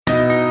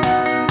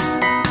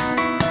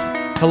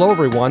Hello,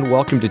 everyone.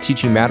 Welcome to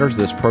Teaching Matters.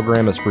 This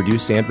program is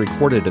produced and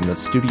recorded in the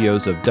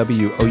studios of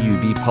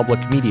WOUB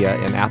Public Media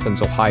in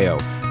Athens, Ohio.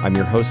 I'm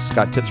your host,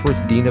 Scott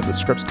Titsworth, Dean of the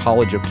Scripps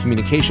College of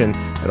Communication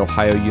at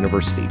Ohio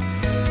University.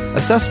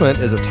 Assessment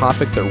is a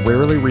topic that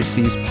rarely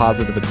receives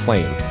positive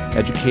acclaim.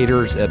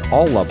 Educators at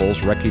all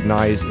levels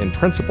recognize in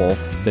principle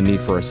the need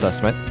for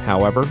assessment.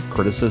 However,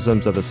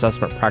 criticisms of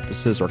assessment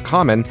practices are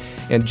common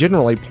and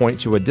generally point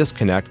to a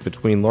disconnect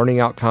between learning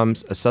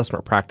outcomes,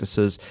 assessment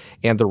practices,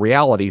 and the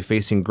reality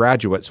facing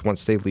graduates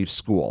once they leave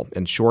school.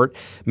 In short,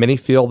 many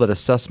feel that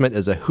assessment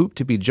is a hoop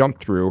to be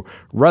jumped through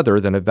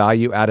rather than a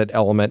value-added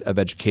element of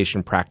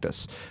education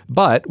practice.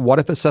 But what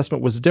if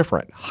assessment was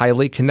different,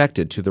 highly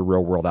connected to the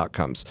real-world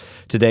outcomes?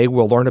 Today,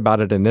 we'll learn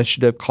about an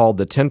initiative called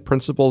the 10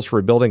 Principles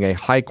for Building a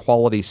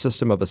High-Quality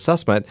System of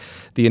Assessment.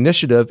 The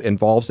initiative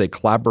involves a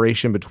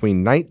collaboration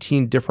between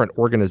 19 different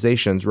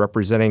organizations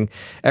representing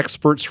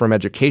experts from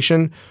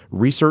education,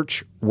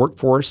 research,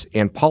 workforce,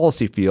 and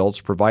policy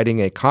fields,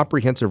 providing a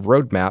comprehensive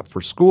roadmap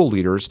for school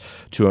leaders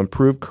to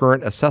improve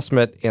current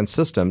assessment and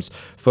systems,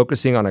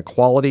 focusing on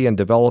equality and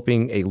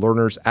developing a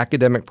learner's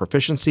academic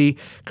proficiency,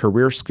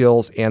 career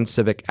skills, and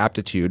civic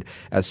aptitude,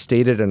 as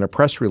stated in a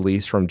press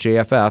release from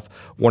JFF,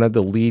 one of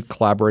the lead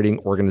collaborating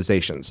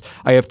organizations.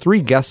 I have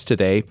three guests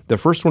today. The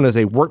first one is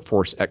a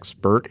workforce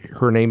expert.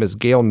 Her name is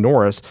Gail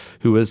Norris,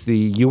 who is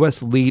the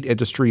U.S. Lead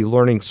Industry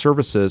Learning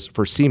Services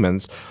for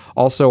Siemens.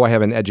 Also, I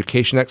have an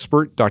education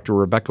expert, Dr.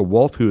 Rebecca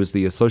Wolf, who is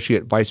the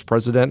Associate Vice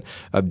President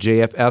of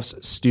JFF's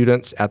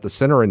Students at the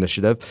Center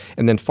Initiative.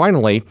 And then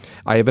finally,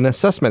 I have an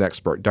assessment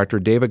expert, Dr.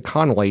 David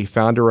Connolly,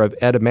 founder of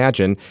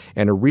EdImagine,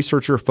 and a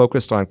researcher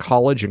focused on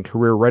college and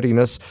career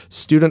readiness,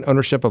 student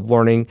ownership of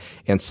learning,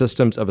 and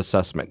systems of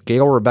assessment.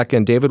 Gail, Rebecca,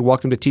 and David,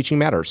 welcome to Teaching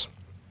Matters.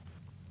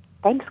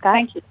 Thanks, Scott.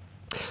 Thank you.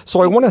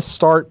 So I want to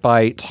start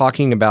by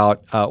talking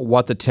about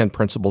what the 10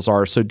 principles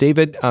are. So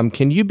David,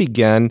 can you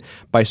begin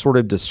by sort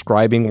of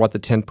describing what the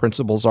 10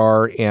 principles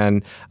are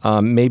and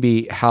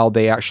maybe how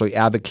they actually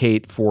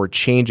advocate for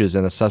changes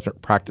in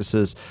assessment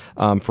practices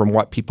from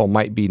what people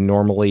might be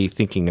normally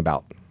thinking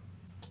about?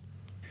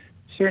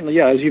 Certainly,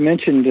 yeah. As you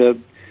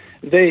mentioned,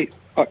 they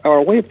are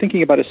a way of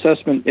thinking about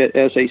assessment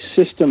as a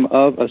system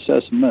of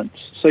assessments.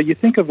 So you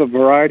think of a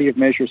variety of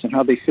measures and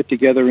how they fit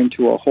together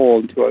into a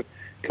whole, into a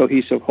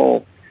cohesive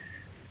whole.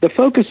 The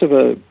focus of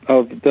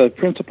the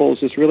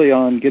principles is really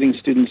on getting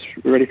students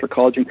ready for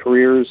college and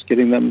careers,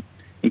 getting them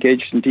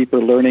engaged in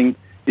deeper learning,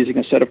 using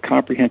a set of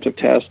comprehensive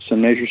tests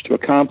and measures to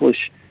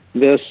accomplish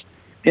this,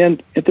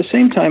 and at the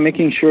same time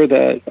making sure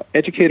that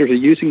educators are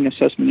using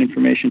assessment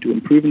information to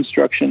improve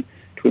instruction,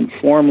 to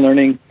inform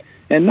learning,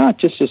 and not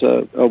just as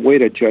a way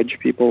to judge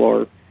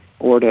people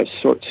or to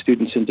sort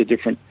students into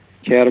different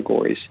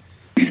categories.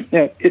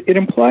 Now, it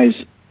implies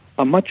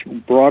a much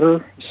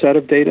broader set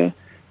of data,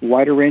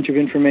 wider range of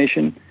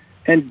information,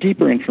 and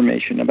deeper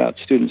information about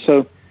students.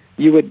 So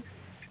you would,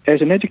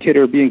 as an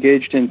educator, be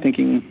engaged in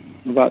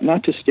thinking about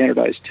not just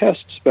standardized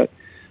tests, but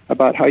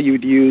about how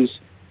you'd use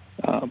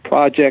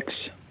projects,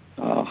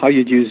 how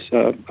you'd use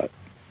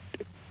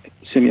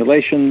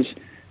simulations,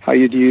 how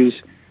you'd use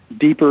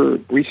deeper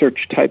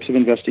research types of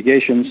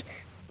investigations.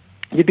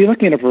 You'd be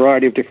looking at a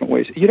variety of different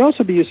ways. You'd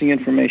also be using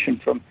information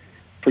from,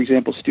 for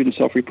example, student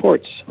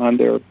self-reports on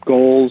their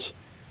goals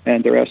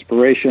and their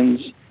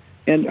aspirations,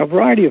 and a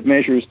variety of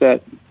measures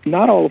that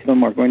not all of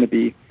them are going to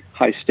be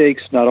high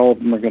stakes, not all of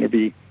them are going to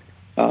be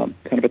kind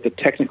of at the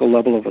technical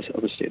level of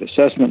a state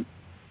assessment.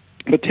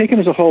 But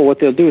taken as a whole, what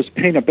they'll do is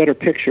paint a better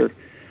picture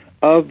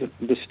of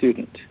the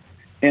student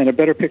and a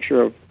better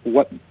picture of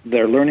what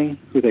they're learning,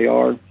 who they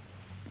are,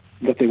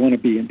 what they want to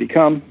be and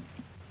become.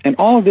 And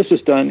all of this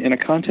is done in a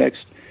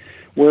context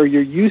where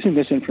you're using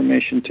this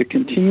information to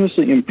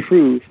continuously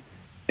improve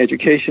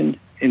education,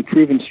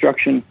 improve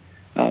instruction,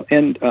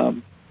 and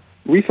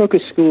refocus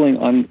schooling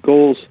on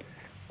goals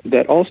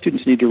that all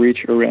students need to reach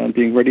around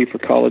being ready for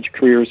college,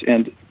 careers,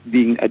 and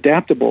being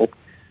adaptable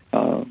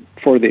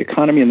for the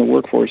economy and the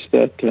workforce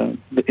that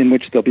in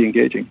which they'll be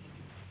engaging.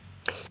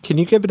 Can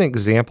you give an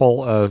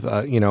example of,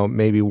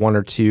 maybe one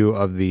or two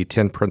of the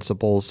 10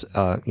 principles,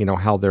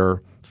 how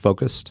they're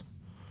focused?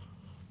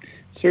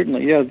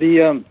 Certainly, yeah.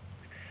 The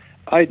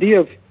idea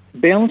of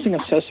balancing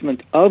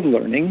assessment of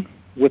learning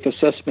with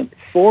assessment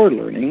for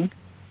learning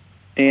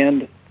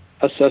and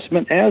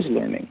assessment as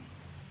learning.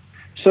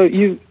 So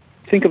you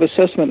think of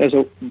assessment as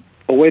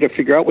a way to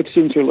figure out what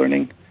students are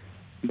learning,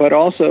 but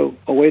also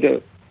a way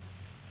to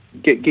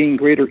gain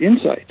greater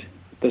insight.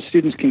 The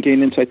students can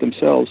gain insight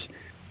themselves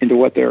into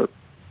what they're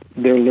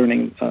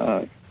learning.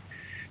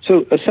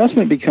 So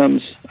assessment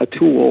becomes a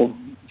tool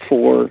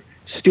for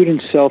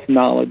student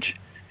self-knowledge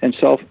and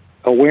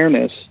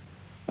self-awareness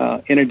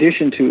in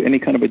addition to any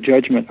kind of a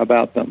judgment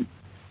about them.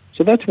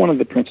 So that's one of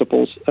the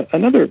principles.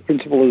 Another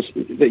principle is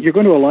that you're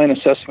going to align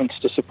assessments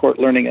to support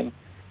learning and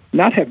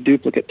not have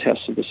duplicate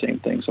tests of the same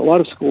things. A lot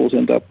of schools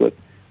end up with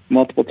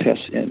multiple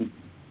tests in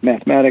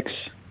mathematics,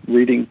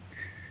 reading,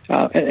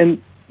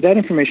 and that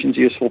information is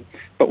useful,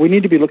 but we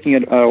need to be looking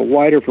at a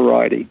wider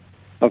variety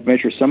of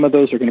measures. Some of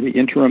those are going to be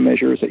interim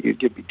measures that you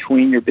give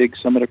between your big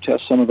summative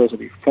tests. Some of those will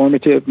be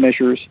formative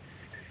measures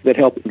that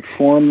help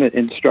inform the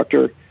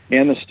instructor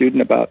and the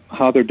student about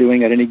how they're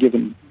doing at any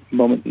given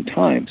moment in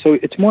time. So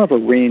it's more of a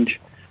range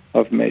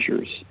of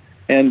measures.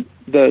 And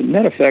the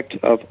net effect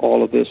of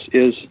all of this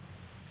is,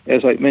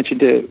 as I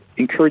mentioned, to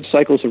encourage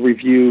cycles of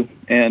review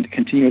and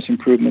continuous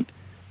improvement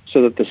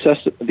so that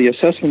the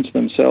assessments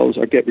themselves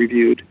get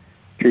reviewed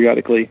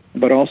periodically,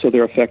 but also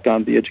their effect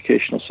on the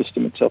educational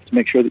system itself to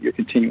make sure that you're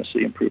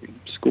continuously improving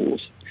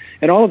schools.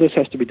 And all of this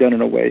has to be done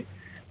in a way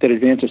that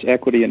advances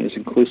equity and is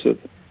inclusive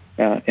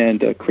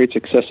and creates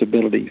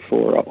accessibility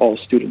for all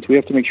students. We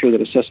have to make sure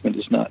that assessment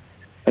is not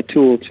a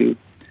tool to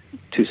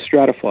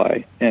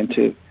stratify and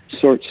to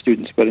sort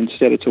students, but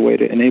instead it's a way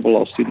to enable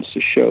all students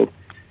to show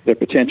their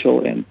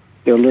potential and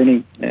their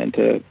learning and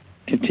to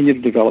continue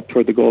to develop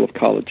toward the goal of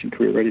college and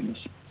career readiness.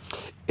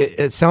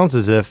 It sounds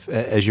as if,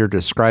 as you're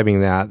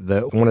describing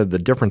that one of the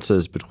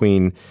differences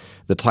between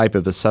the type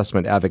of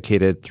assessment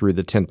advocated through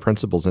the 10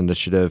 Principles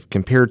Initiative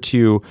compared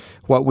to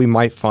what we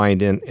might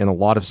find in a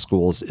lot of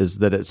schools is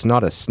that it's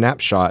not a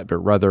snapshot, but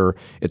rather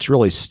it's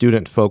really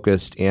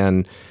student-focused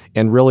and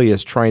really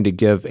is trying to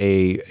give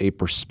a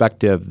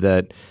perspective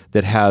that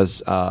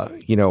has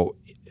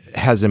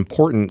has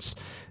importance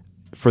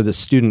for the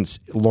student's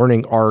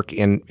learning arc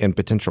and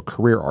potential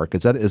career arc.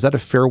 Is that a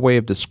fair way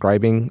of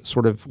describing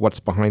sort of what's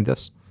behind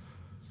this?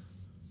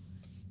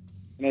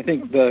 And I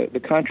think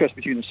the contrast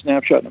between a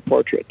snapshot and a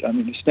portrait, I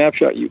mean, a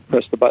snapshot, you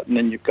press the button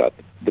and you've got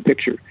the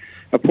picture.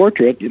 A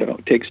portrait,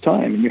 takes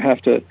time, and you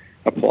have to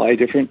apply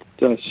different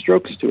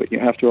strokes to it. You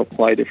have to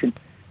apply different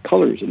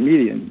colors and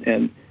medium,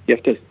 and you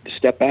have to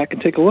step back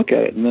and take a look at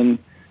it and then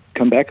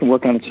come back and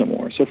work on it some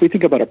more. So if we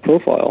think about a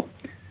profile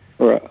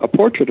or a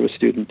portrait of a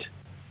student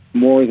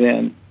more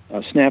than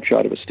a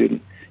snapshot of a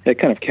student, that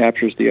kind of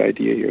captures the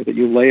idea here that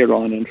you layer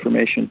on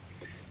information.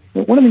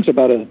 One of the things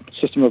about a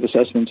system of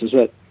assessments is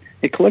that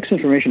it collects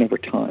information over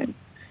time,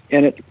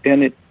 and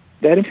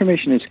that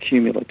information is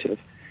cumulative,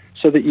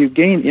 so that you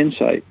gain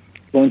insight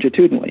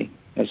longitudinally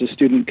as a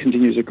student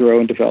continues to grow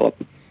and develop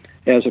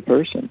as a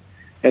person,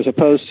 as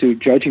opposed to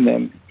judging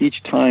them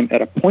each time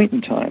at a point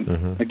in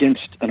time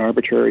against an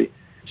arbitrary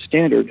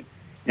standard,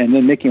 and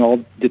then making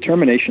all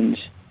determinations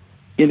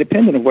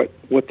independent of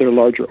what their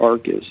larger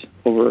arc is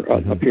over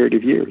a period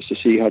of years to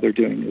see how they're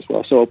doing as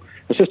well. So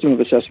a system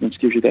of assessments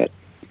gives you that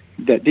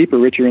deeper,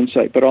 richer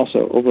insight, but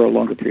also over a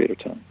longer period of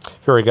time.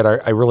 Very good.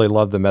 I really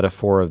love the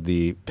metaphor of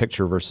the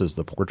picture versus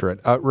the portrait.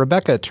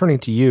 Rebecca, turning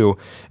to you,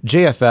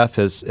 JFF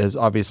has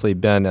obviously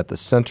been at the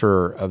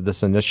center of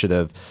this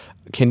initiative.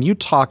 Can you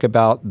talk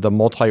about the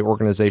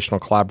multi-organizational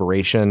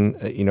collaboration,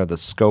 the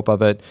scope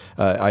of it?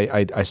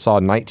 I saw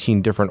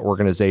 19 different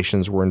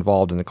organizations were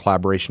involved in the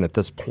collaboration at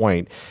this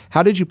point.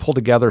 How did you pull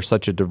together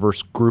such a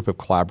diverse group of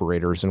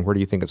collaborators, and where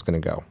do you think it's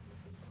going to go?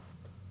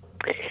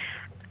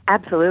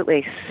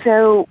 Absolutely.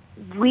 So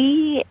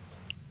we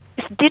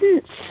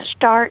didn't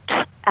start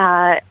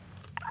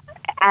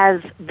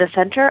as the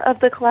center of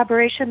the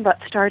collaboration, but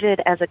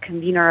started as a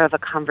convener of a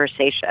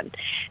conversation.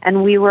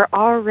 And we were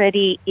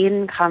already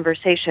in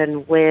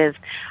conversation with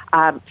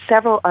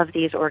several of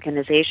these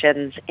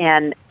organizations.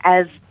 And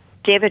as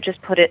David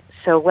just put it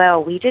so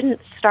well, we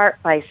didn't start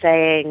by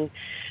saying,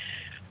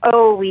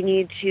 we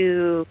need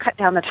to cut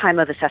down the time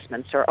of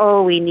assessments,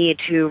 or, we need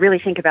to really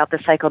think about the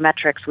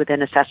psychometrics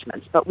within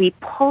assessments. But we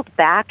pulled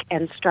back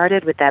and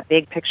started with that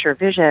big picture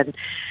vision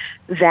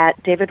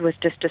that David was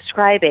just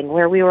describing,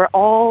 where we were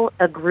all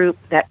a group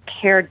that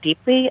cared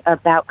deeply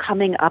about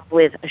coming up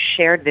with a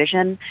shared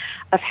vision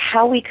of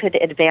how we could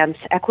advance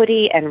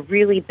equity and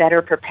really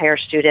better prepare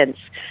students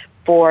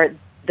for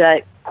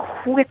the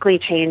quickly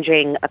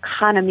changing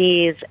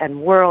economies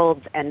and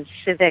worlds and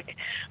civic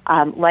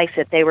life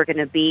that they were going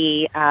to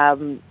be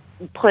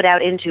put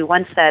out into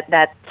once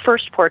that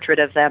first portrait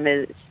of them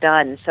is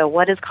done. So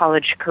what does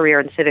college career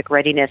and civic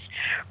readiness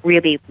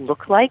really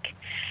look like?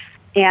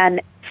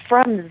 And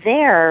from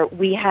there,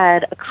 we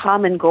had a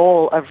common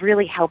goal of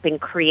really helping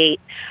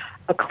create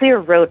a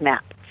clear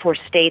roadmap for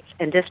states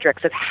and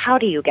districts of how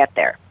do you get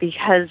there,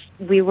 because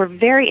we were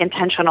very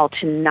intentional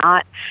to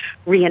not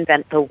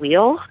reinvent the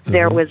wheel.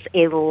 There was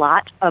a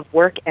lot of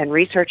work and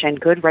research and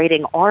good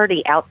writing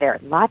already out there,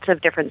 lots of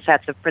different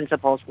sets of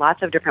principles,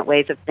 lots of different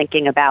ways of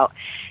thinking about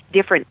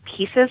different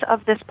pieces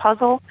of this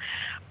puzzle.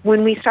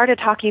 When we started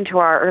talking to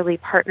our early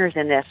partners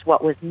in this,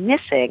 what was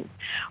missing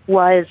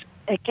was,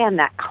 again,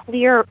 that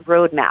clear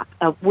roadmap,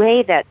 a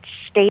way that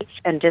states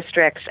and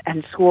districts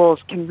and schools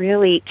can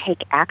really take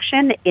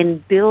action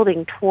in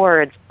building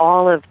towards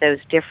all of those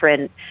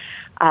different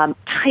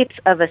types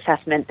of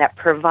assessment that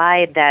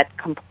provide that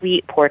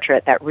complete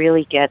portrait that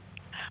really gets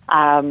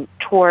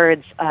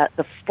towards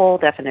the full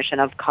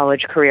definition of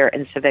college, career,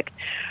 and civic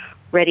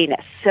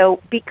readiness.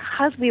 So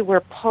because we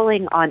were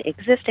pulling on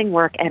existing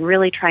work and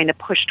really trying to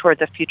push towards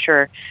a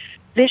future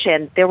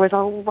vision, there was a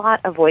lot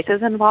of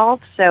voices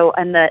involved. So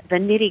on the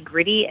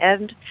nitty-gritty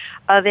end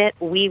of it,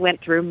 we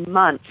went through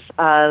months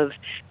of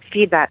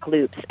feedback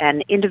loops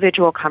and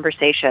individual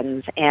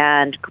conversations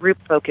and group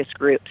focus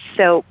groups.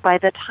 So by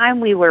the time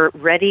we were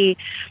ready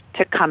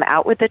to come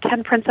out with the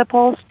 10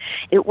 principles,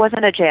 it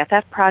wasn't a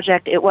JFF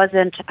project. It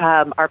wasn't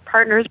our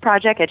partners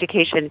project,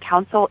 Education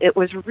Council. It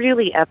was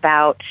really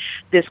about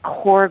this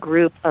core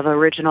group of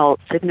original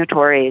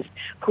signatories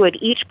who had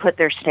each put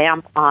their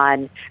stamp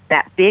on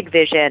that big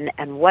vision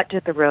and what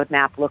did the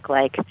roadmap look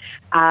like.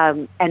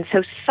 And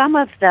so some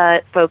of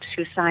the folks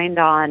who signed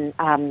on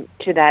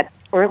to that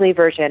early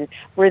version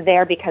were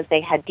there because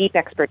they had deep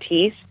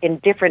expertise in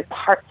different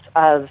parts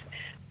of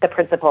the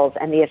principles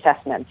and the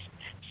assessments.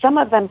 Some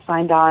of them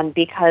signed on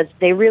because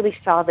they really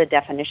saw the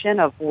definition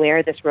of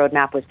where this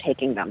roadmap was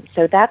taking them.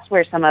 So that's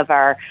where some of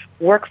our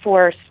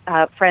workforce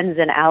friends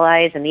and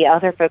allies and the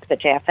other folks that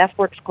JFF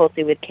works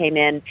closely with came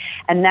in,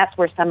 and that's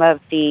where some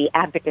of the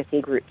advocacy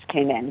groups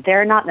came in.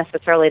 They're not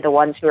necessarily the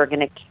ones who are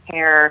going to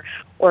care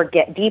or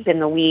get deep in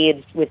the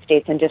weeds with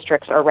states and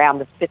districts around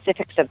the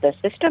specifics of the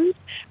systems,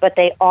 but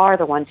they are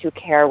the ones who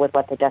care with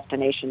what the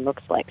destination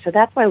looks like. So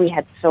that's why we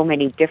had so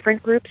many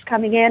different groups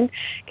coming in,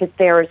 because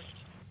there's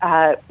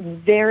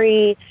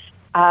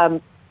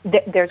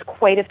there's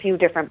quite a few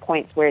different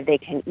points where they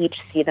can each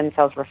see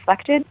themselves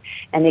reflected.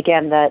 And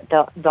again,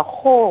 the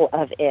whole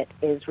of it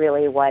is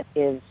really what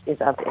is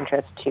of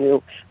interest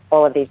to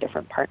all of these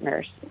different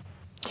partners.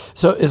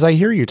 So as I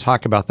hear you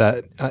talk about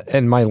that,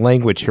 and my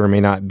language here may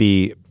not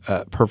be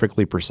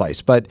perfectly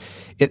precise, but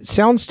it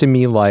sounds to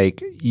me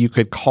like you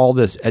could call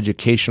this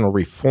educational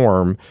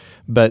reform,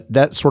 but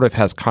that sort of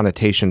has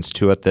connotations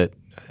to it that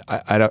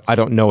I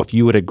don't know if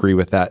you would agree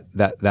with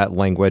that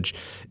language.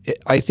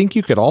 I think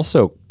you could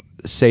also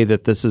say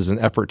that this is an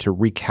effort to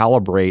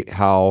recalibrate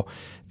how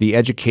the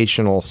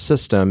educational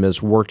system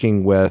is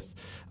working with,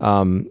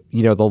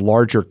 the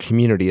larger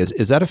community.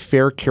 Is that a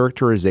fair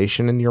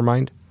characterization in your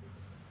mind?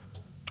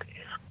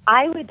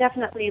 I would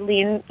definitely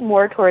lean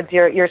more towards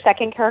your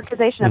second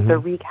characterization of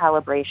the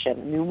recalibration.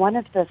 I mean, one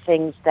of the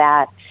things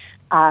that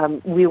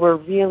we were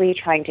really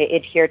trying to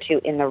adhere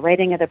to in the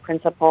writing of the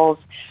principles,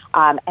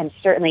 and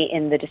certainly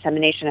in the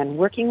dissemination and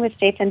working with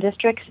states and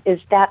districts, is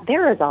that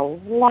there is a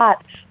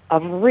lot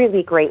of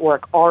really great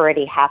work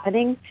already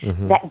happening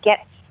that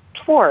gets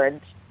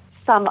towards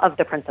some of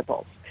the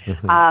principles.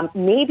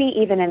 Maybe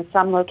even in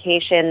some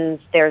locations,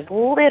 there's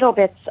little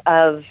bits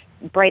of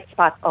bright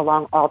spots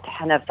along all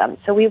 10 of them.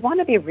 So we want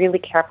to be really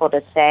careful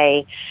to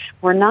say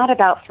we're not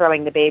about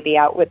throwing the baby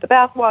out with the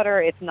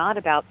bathwater. It's not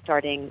about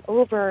starting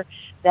over,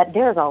 that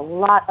there's a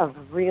lot of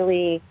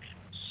really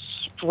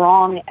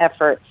strong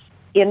efforts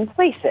in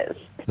places.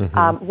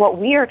 What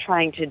we are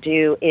trying to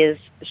do is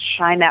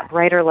shine that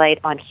brighter light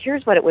on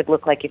here's what it would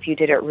look like if you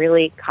did it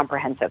really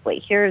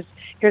comprehensively. Here's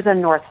a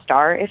North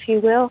Star, if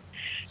you will.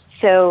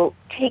 So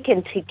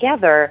taken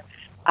together,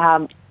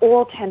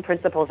 all 10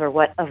 principles are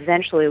what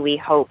eventually we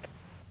hope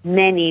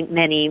many,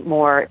 many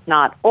more,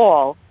 not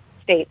all,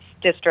 states,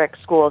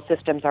 districts, school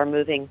systems are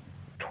moving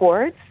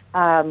towards.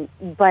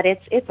 But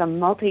it's a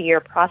multi-year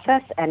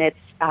process, and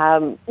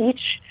it's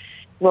each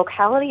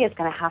locality is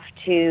going to have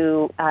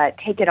to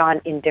take it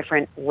on in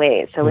different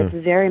ways. So it's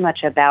very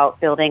much about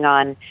building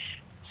on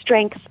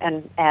strengths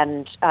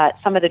and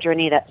some of the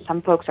journey that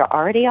some folks are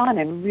already on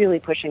and really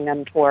pushing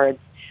them towards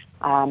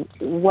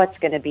what's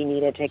going to be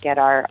needed to get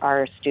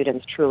our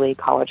students truly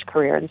college,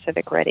 career, and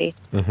civic ready.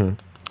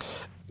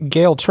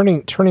 Gail,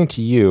 turning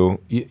to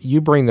you,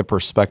 you bring the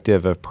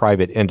perspective of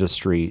private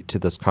industry to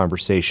this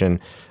conversation.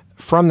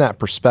 From that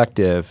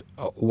perspective,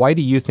 why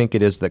do you think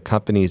it is that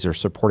companies are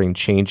supporting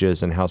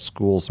changes in how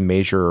schools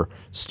measure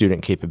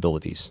student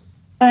capabilities?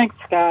 Thanks,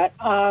 Scott.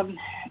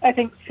 I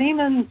think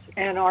Siemens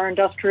and our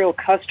industrial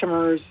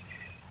customers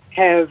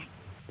have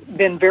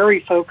been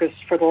very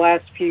focused for the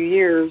last few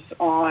years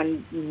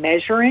on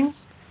measuring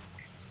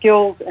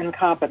skills and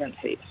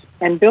competencies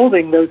and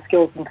building those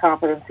skills and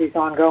competencies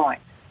ongoing.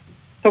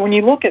 So when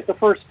you look at the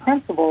first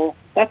principle,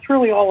 that's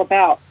really all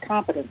about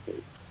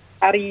competencies.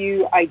 How do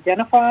you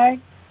identify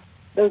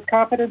those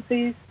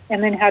competencies,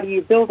 and then how do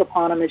you build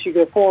upon them as you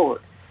go forward?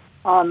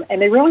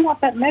 And they really want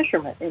that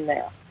measurement in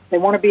there. They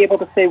want to be able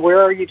to say, where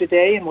are you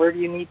today and where do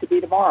you need to be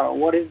tomorrow?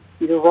 What is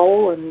your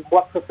role and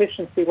what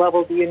proficiency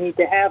level do you need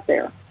to have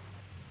there?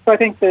 So I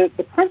think the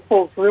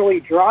principles really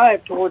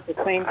drive towards the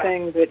same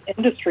thing that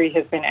industry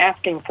has been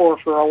asking for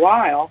a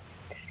while.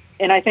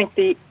 And I think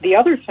the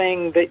other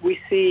thing that we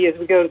see as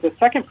we go to the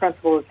second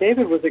principle, as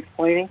David was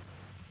explaining,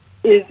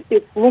 is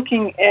it's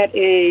looking at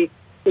a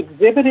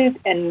exhibited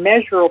and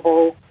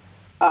measurable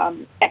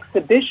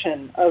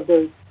exhibition of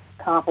those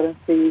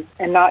competencies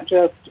and not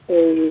just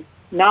a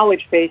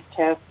knowledge-based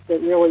test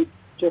that really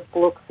just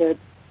looks at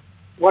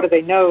what do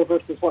they know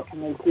versus what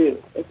can they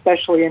do,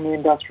 especially in the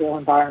industrial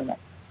environment.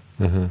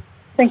 I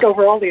think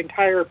overall the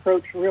entire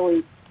approach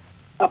really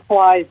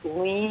applies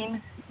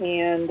lean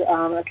and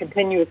a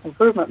continuous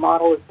improvement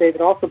model, as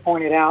David also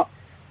pointed out,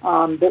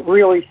 that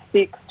really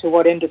speaks to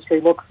what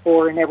industry looks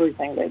for in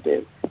everything they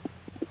do.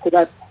 So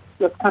that's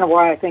kind of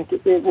why I think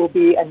it will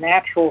be a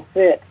natural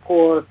fit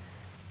for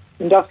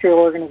industrial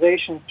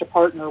organizations to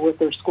partner with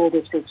their school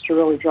districts to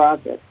really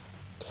drive this.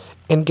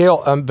 And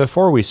Gail,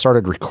 before we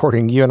started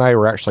recording, you and I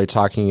were actually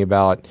talking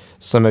about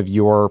some of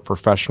your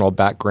professional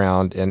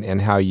background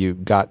and how you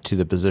got to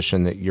the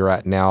position that you're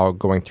at now,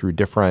 going through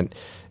different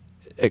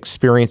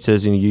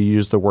experiences, and you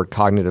use the word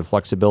cognitive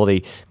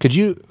flexibility.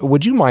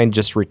 Would you mind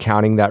just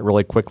recounting that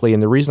really quickly?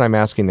 And the reason I'm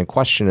asking the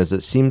question is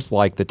it seems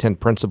like the 10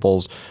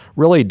 Principles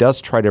really does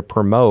try to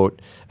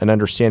promote an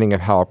understanding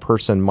of how a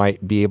person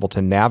might be able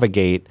to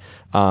navigate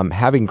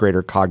having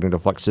greater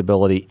cognitive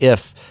flexibility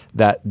if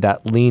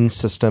that lean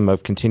system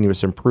of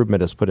continuous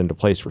improvement is put into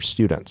place for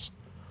students.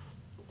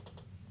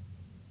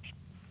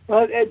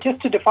 Well,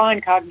 just to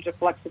define cognitive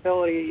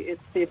flexibility,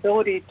 it's the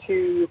ability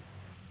to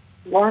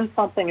learn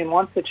something in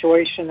one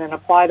situation and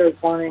apply those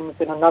learnings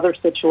in another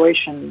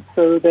situation,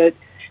 so that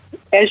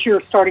as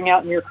you're starting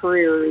out in your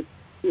career,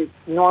 it's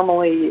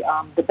normally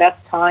the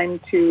best time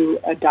to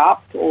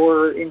adopt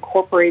or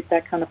incorporate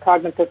that kind of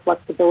cognitive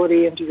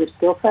flexibility into your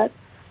skill set.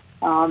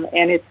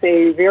 And it's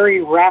a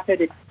very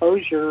rapid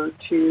exposure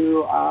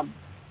to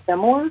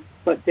similar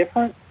but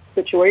different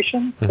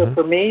situations. Mm-hmm. So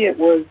for me, it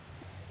was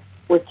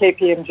with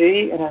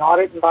KPMG in an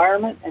audit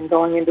environment and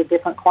going into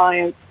different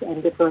clients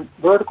and different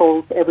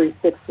verticals every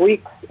 6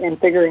 weeks and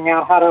figuring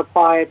out how to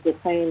apply the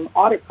same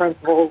audit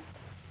principles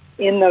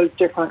in those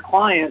different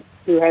clients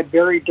who had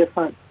very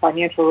different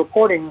financial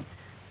reporting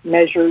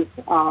measures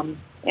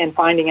and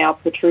finding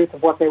out the truth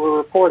of what they were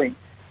reporting.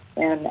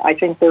 And I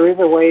think there is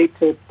a way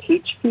to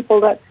teach people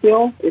that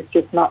skill. It's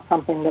just not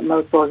something that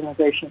most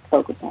organizations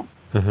focus on.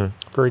 Mm-hmm.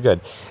 Very good.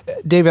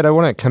 David, I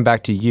want to come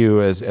back to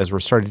you as we're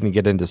starting to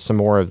get into some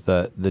more of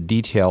the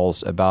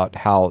details about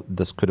how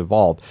this could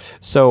evolve.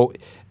 So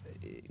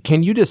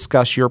can you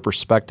discuss your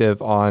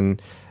perspective on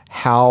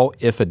how,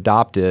 if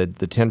adopted,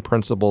 the 10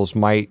 Principles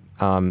might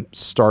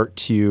start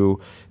to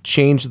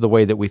change the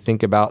way that we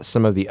think about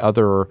some of the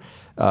other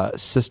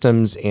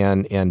systems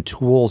and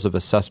tools of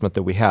assessment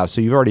that we have? So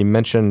you've already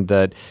mentioned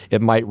that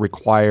it might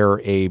require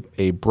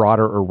a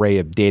broader array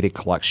of data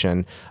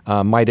collection.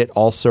 Might it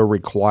also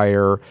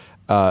require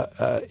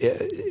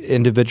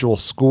individual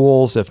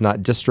schools, if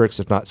not districts,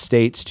 if not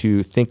states,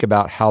 to think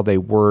about how they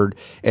word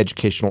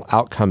educational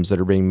outcomes that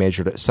are being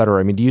measured, et cetera?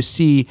 I mean, do you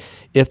see,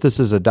 if this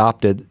is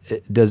adopted,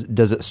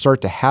 does it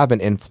start to have an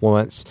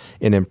influence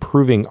in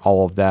improving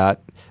all of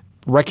that,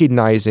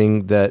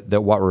 recognizing that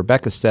what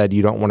Rebecca said,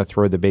 you don't want to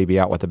throw the baby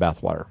out with the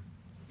bathwater?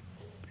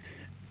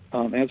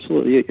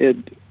 Absolutely.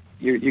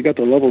 You got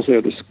the levels there,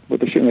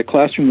 in the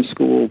classroom, the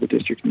school, the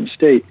district, and the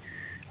state.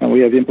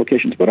 We have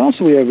implications, but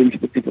also we have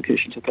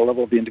implications at the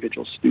level of the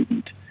individual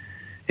student.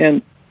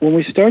 And when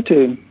we start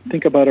to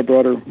think about a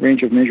broader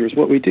range of measures,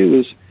 what we do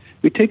is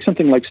we take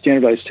something like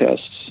standardized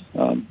tests,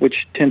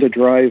 which tend to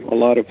drive a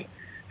lot of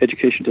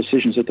education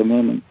decisions at the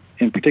moment,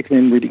 and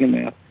particularly in reading and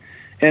math.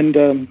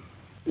 And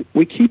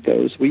we keep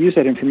those. We use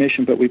that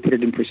information, but we put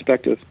it in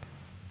perspective.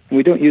 And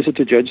we don't use it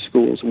to judge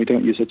schools, and we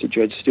don't use it to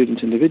judge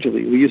students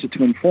individually. We use it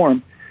to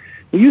inform.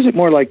 We use it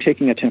more like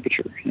taking a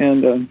temperature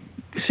and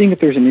seeing if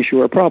there's an issue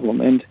or a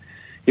problem. And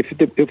if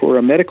it were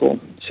a medical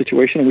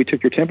situation and we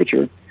took your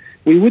temperature,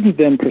 we wouldn't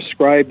then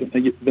prescribe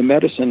the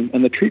medicine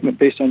and the treatment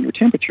based on your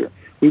temperature.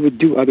 We would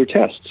do other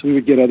tests. We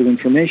would get other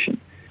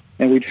information,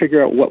 and we'd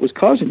figure out what was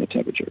causing the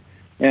temperature.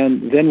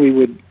 And then we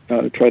would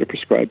try to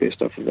prescribe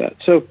based off of that.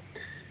 So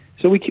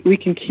we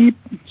can keep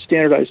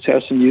standardized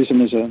tests and use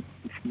them as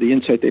the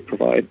insight they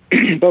provide.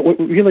 But what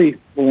we really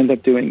will end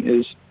up doing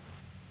is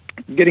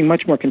getting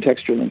much more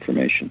contextual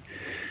information.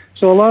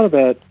 So a lot of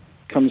that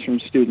comes from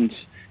students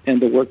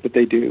and the work that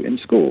they do in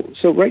school.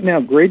 So right now,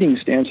 grading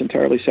stands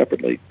entirely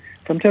separately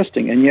from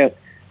testing, and yet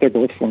they're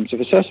both forms of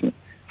assessment.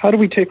 How do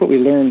we take what we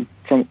learn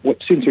from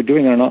what students are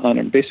doing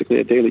on basically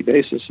a daily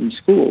basis in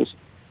schools,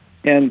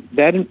 and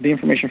the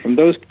information from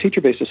those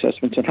teacher-based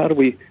assessments, and how do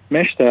we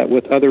mesh that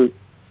with other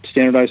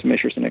standardized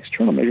measures and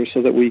external measures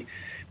so that we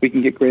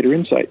can get greater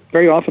insight?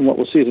 Very often what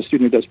we'll see is a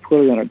student who does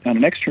poorly on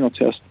an external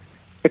test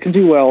but can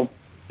do well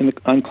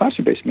on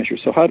classroom-based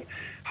measures. So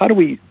how do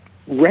we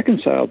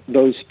reconcile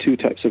those two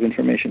types of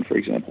information, for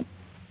example?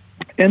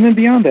 And then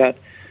beyond that,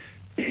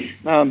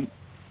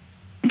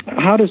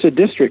 how does a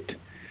district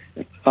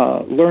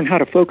learn how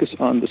to focus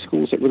on the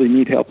schools that really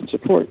need help and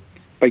support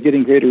by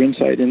getting greater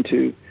insight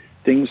into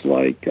things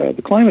like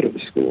the climate of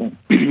the school,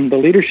 the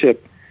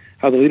leadership,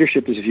 how the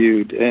leadership is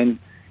viewed, and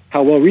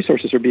how well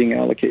resources are being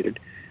allocated?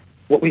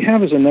 What we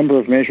have is a number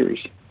of measures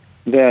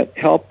that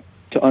help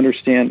to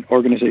understand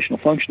organizational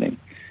functioning.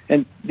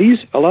 And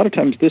a lot of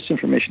times this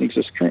information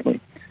exists currently,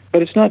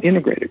 but it's not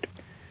integrated.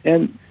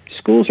 And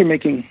schools are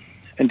making,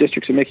 and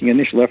districts are making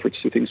initial efforts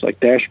through things like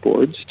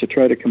dashboards to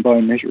try to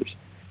combine measures.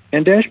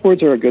 And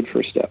dashboards are a good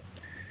first step.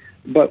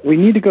 But we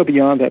need to go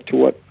beyond that to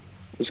what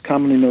is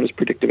commonly known as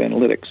predictive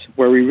analytics,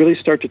 where we really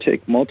start to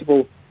take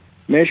multiple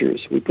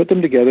measures, we put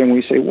them together, and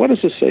we say, what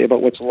does this say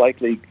about what's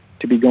likely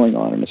to be going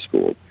on in a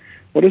school?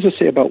 What does this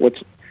say about whether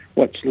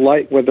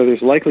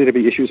there's likely to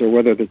be issues or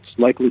whether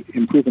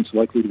improvements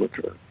likely to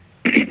occur?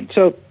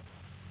 So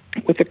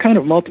with the kind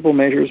of multiple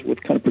measures,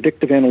 with kind of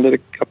predictive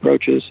analytic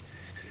approaches,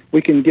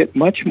 we can get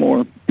much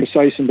more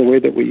precise in the way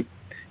that we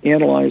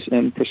analyze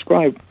and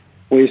prescribe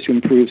ways to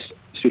improve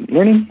student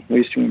learning,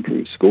 ways to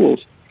improve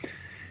schools.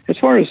 As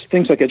far as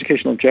things like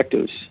educational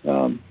objectives,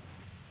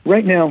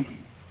 right now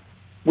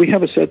we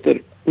have a set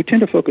that we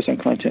tend to focus on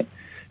content,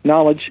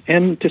 knowledge,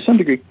 and to some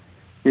degree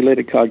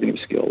related cognitive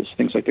skills.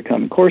 Things like the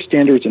Common Core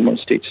standards and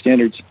most state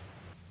standards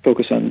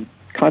focus on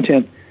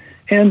content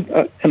and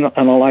an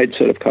allied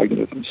set of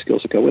cognitive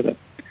skills that go with it.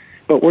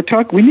 But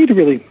we need to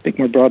really think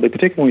more broadly,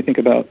 particularly when we think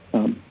about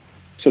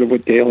sort of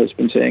what Gail has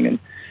been saying in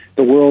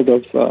the world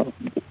of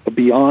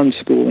beyond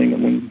schooling,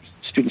 and when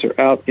students are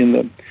out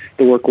in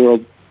the work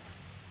world,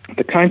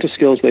 the kinds of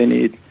skills they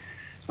need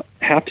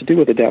have to do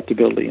with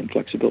adaptability and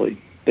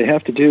flexibility. They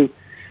have to do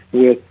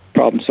with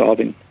problem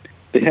solving.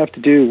 They have to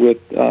do with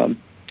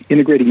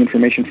integrating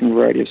information from a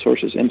variety of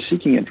sources and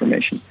seeking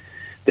information.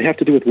 They have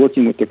to do with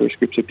working with diverse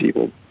groups of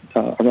people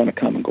around a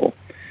common goal.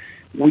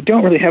 We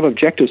don't really have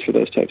objectives for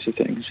those types of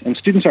things, and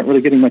students aren't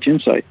really getting much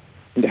insight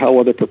into how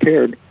well they're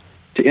prepared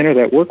to enter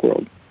that work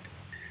world.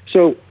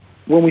 So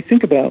when we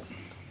think about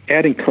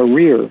adding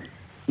career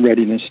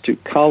readiness to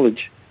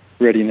college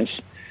readiness,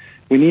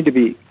 we need to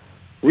be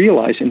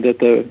realizing that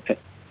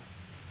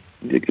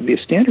the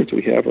standards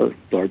we have are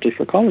largely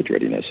for college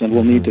readiness, and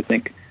we'll need to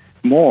think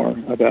more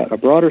about a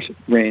broader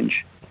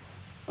range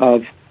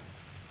of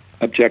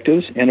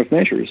objectives and of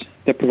measures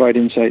that provide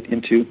insight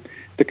into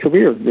the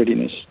career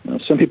readiness.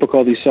 Some people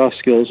call these soft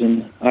skills,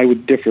 and I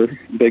would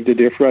beg to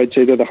differ. I'd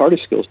say they're the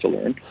hardest skills to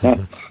learn, not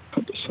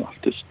the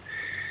softest.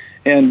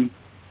 And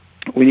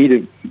we need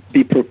to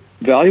be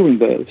valuing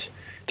those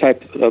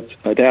types of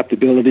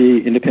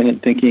adaptability,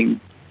 independent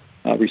thinking,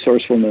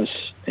 resourcefulness,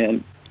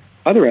 and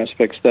other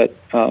aspects that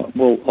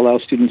will allow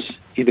students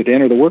either to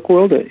enter the work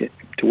world,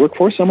 to work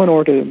for someone,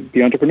 or to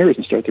be entrepreneurs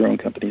and start their own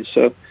companies.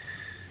 So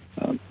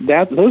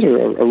those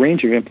are a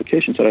range of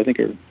implications that I think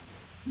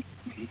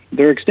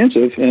they're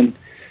extensive,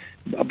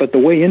 but the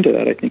way into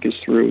that, I think, is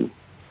through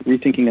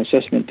rethinking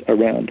assessment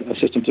around a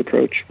systems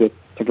approach with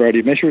a variety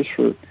of measures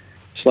for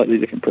slightly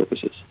different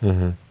purposes.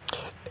 Mm-hmm.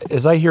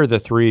 As I hear the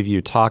three of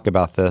you talk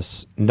about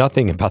this,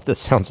 nothing about this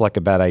sounds like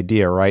a bad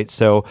idea, right?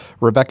 So,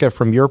 Rebecca,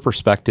 from your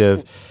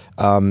perspective,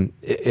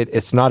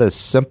 it's not as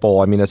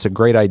simple. I mean, it's a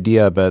great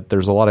idea, but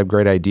there's a lot of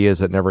great ideas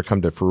that never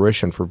come to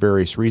fruition for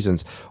various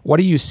reasons. What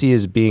do you see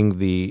as being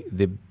the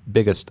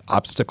biggest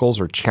obstacles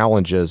or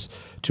challenges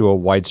to a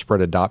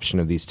widespread adoption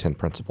of these 10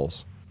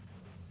 principles?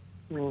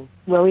 Well,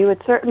 we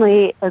would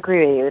certainly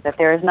agree with you that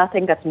there is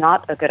nothing that's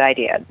not a good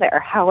idea there.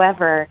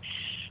 However,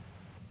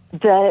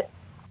 the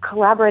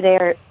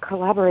collaborators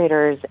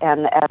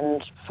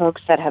and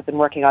folks that have been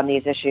working on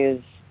these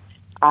issues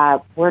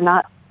were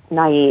not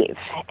naive,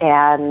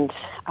 and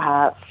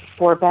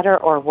for better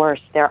or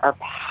worse, there are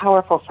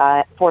powerful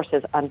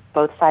forces on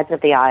both sides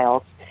of the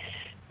aisle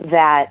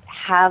that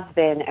have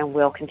been and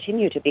will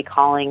continue to be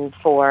calling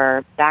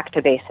for back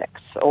to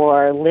basics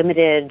or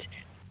limited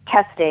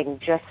testing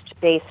just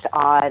based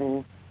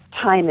on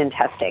time in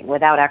testing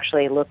without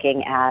actually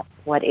looking at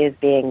what is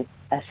being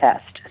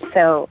assessed.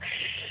 So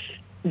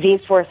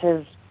these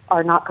forces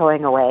are not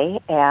going away,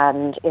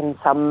 and in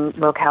some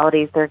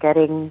localities they're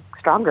getting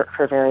stronger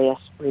for various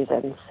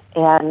reasons.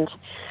 And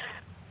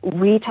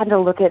we tend to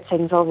look at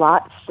things a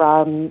lot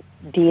from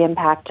the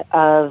impact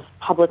of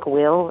public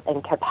will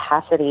and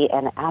capacity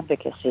and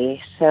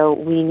advocacy. So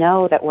we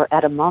know that we're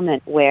at a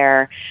moment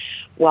where,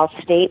 while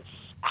states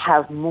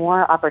have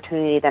more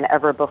opportunity than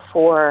ever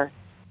before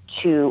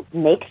to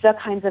make the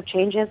kinds of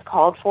changes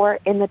called for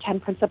in the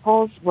 10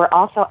 principles, we're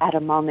also at a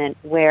moment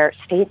where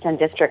states and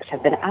districts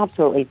have been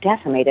absolutely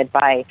decimated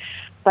by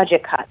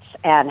budget cuts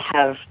and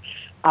have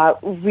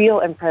real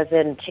and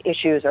present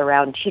issues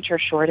around teacher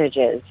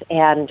shortages.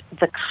 And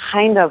the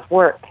kind of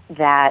work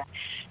that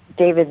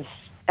David's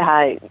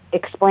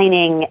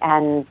explaining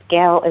and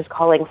Gail is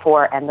calling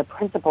for and the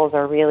principles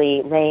are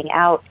really laying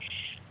out,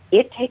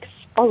 it takes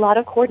a lot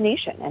of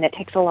coordination, and it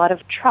takes a lot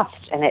of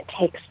trust, and it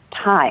takes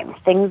time,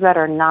 things that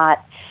are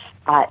not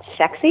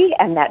sexy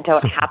and that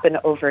don't happen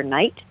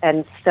overnight.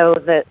 And so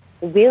the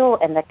will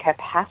and the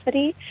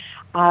capacity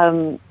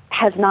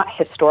has not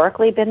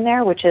historically been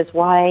there, which is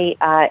why,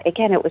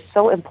 again, it was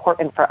so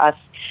important for us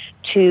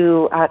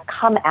to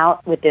come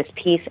out with this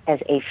piece as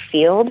a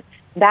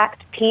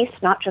field-backed piece,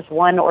 not just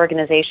one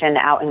organization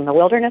out in the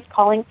wilderness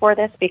calling for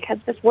this, because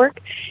this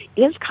work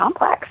is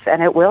complex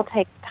and it will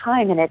take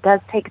time, and it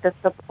does take the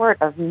support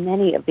of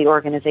many of the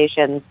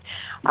organizations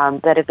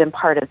that have been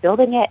part of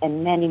building it,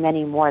 and many,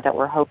 many more that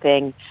we're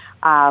hoping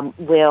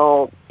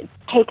will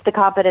take the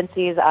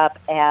competencies up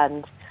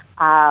and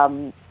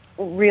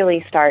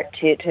really start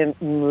to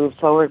move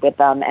forward with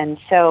them. And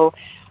so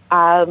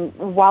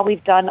while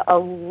we've done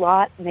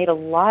made a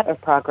lot of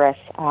progress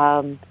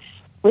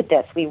with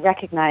this, we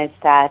recognize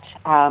that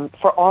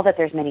for all that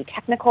there's many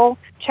technical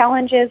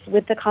challenges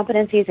with the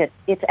competencies,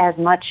 it's as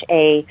much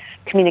a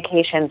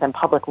communications and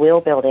public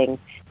will building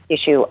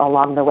issue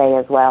along the way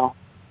as well.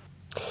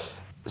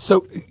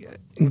 So,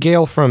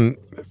 Gail, from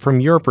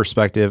your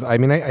perspective, I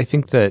mean, I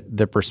think that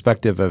the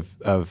perspective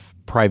of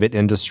private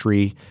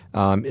industry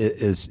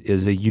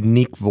is a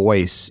unique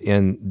voice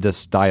in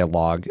this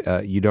dialogue.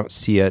 You don't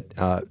see it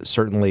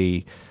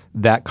certainly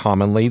that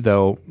commonly,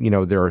 though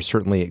there are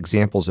certainly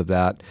examples of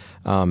that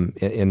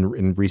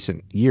in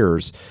recent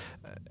years.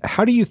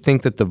 How do you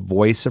think that the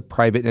voice of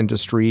private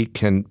industry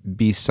can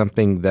be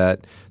something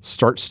that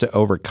starts to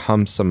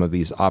overcome some of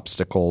these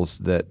obstacles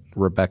that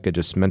Rebecca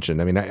just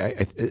mentioned? I mean,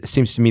 it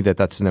seems to me that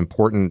that's an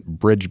important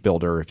bridge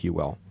builder, if you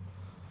will.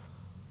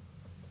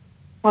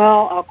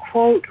 Well, I'll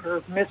quote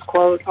or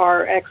misquote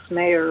our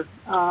ex-mayor.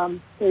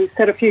 He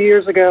said a few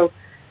years ago,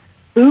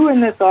 who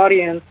in this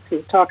audience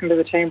who's talking to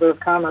the Chamber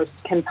of Commerce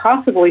can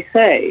possibly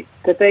say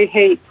that they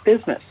hate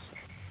business?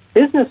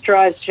 Business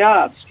drives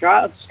jobs.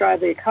 Jobs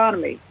drive the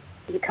economy.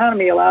 The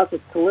economy allows us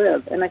to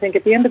live. And I think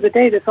at the end of the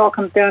day, this all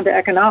comes down to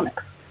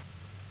economics.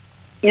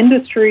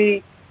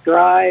 Industry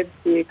drives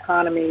the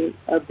economy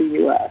of the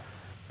U.S.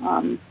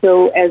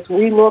 So as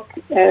we look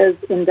as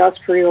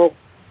industrial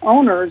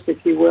owners,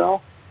 if you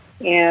will,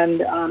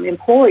 and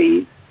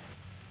employees,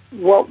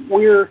 what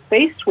we're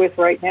faced with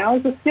right now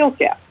is a skills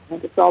gap.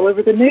 And it's all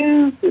over the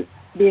news. It's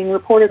being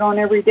reported on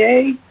every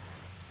day.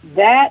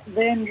 That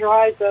then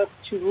drives us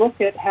to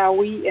look at how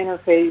we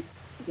interface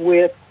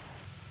with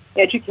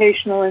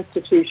educational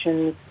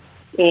institutions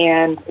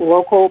and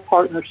local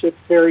partnerships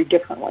very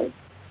differently.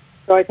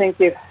 So I think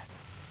if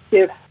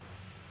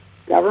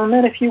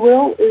government, if you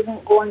will,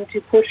 isn't going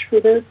to push for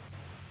this,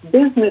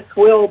 business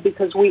will,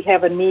 because we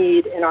have a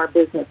need in our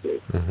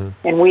businesses. Mm-hmm.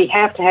 And we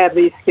have to have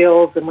these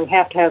skills, and we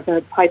have to have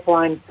the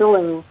pipeline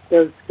filling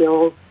those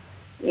skills.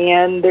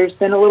 And there's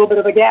been a little bit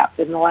of a gap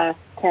in the last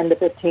 10 to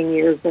 15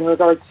 years in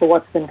regards to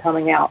what's been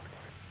coming out.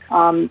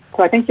 So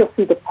I think you'll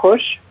see the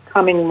push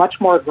coming much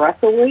more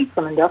aggressively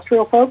from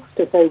industrial folks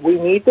to say, we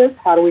need this.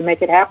 How do we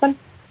make it happen?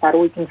 How do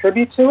we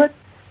contribute to it?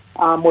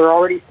 We're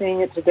already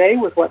seeing it today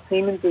with what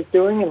Siemens is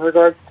doing in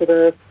regards to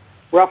the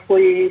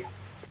roughly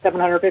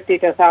 750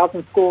 to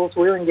 1,000 schools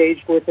we're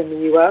engaged with in the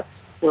U.S.,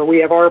 where we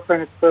have our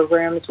apprentice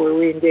programs, where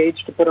we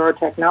engage to put our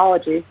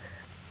technology.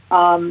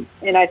 And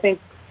I think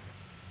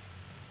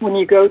when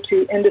you go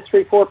to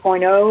Industry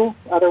 4.0,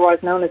 otherwise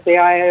known as the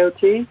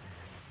IIoT,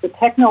 the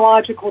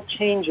technological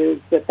changes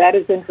that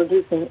is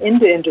introducing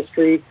into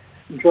industry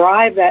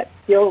drive that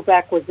skills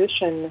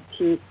acquisition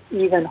piece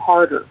even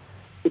harder,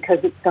 because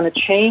it's going to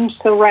change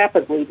so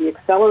rapidly. The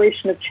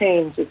acceleration of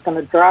change is going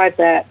to drive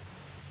that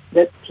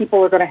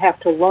people are going to have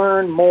to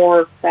learn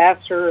more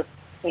faster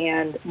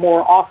and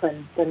more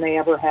often than they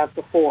ever have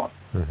before.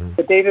 Mm-hmm.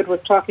 But David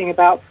was talking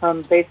about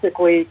from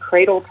basically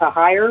cradle to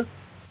hire.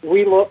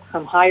 We look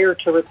from hire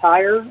to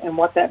retire and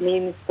what that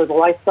means for the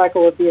life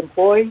cycle of the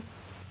employee.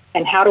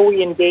 And how do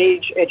we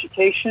engage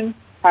education?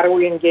 How do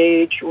we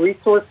engage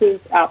resources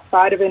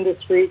outside of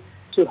industry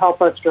to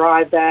help us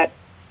drive that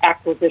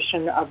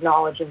acquisition of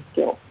knowledge and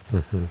skills?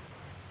 Mm-hmm.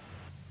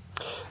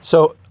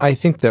 So I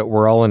think that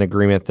we're all in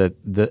agreement that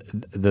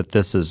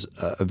this is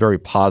a very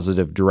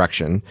positive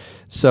direction.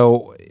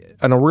 So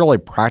on a really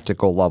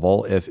practical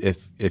level,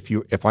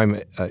 if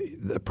I'm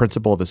the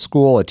principal of a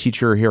school, a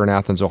teacher here in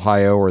Athens,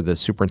 Ohio, or the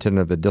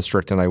superintendent of the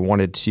district, and I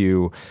wanted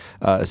to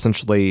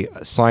essentially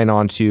sign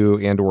on to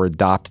and or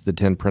adopt the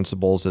 10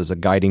 principles as a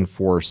guiding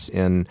force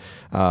in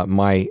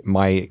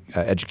my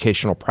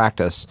educational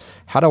practice,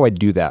 how do I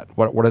do that?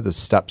 What are the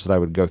steps that I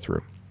would go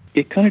through?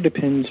 It kind of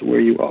depends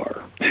where you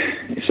are.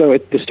 So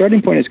the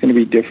starting point is going to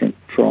be different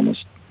for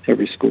almost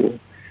every school.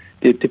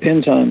 It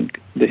depends on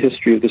the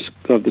history of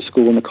the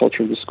school and the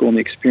culture of the school and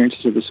the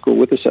experiences of the school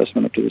with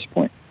assessment up to this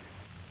point.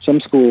 Some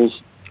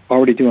schools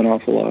already do an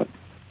awful lot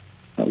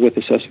with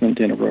assessment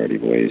in a variety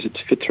of ways. It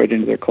fits right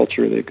into their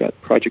culture. They've got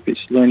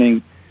project-based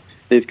learning.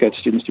 They've got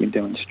students doing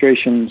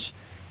demonstrations.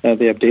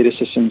 They have data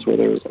systems where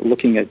they're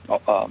looking at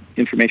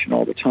information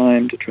all the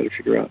time to try to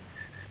figure out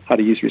how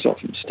to use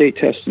results from state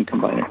tests and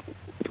combine it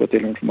with what they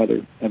learn from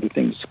other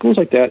things. Schools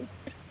like that,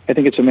 I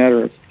think it's a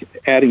matter of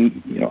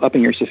adding,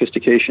 upping your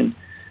sophistication,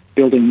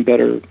 building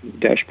better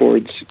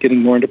dashboards,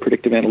 getting more into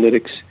predictive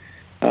analytics,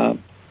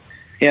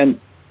 and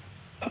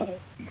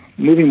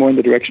moving more in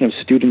the direction of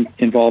student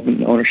involvement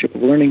and ownership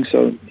of learning.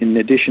 So in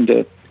addition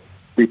to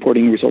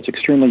reporting results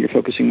externally, you're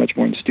focusing much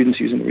more on students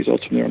using the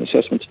results from their own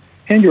assessments.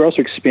 And you're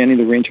also expanding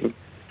the range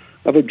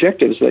of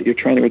objectives that you're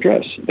trying to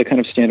address, the kind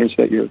of standards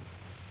that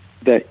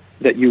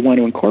you want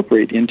to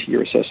incorporate into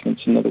your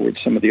assessments. In other words,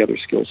 some of the other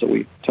skills that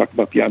we talk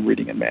about beyond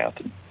reading and math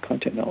and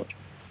content knowledge.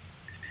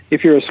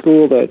 If you're a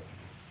school that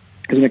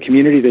is in a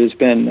community that has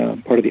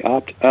been part of the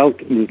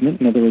opt-out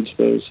movement, in other words,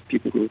 those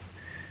people who've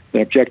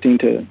been objecting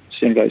to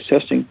standardized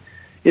testing,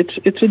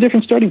 it's a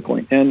different starting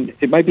point. And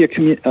it might be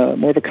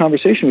more of a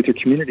conversation with your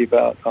community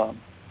about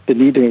the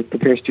need to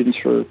prepare students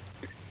for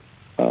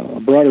a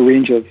broader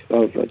range of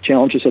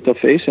challenges that they'll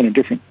face and a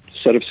different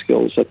set of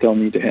skills that they'll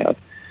need to have.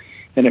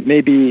 And it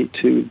may be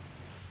to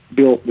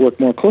work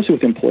more closely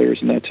with employers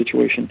in that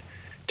situation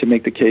to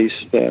make the case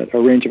that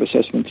a range of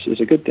assessments is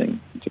a good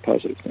thing. It's a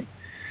positive thing.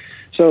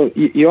 So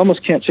you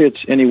almost can't say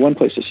it's any one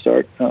place to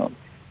start.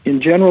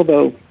 In general,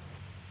 though,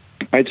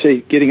 I'd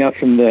say getting out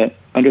from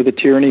under the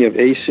tyranny of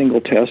a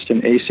single test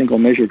and a single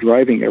measure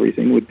driving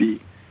everything would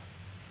be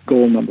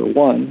goal number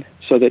one,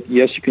 so that,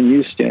 yes, you can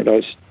use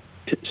standardized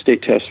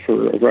state tests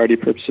for a variety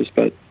of purposes,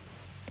 but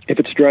if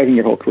it's driving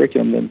your whole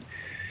curriculum, then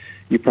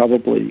you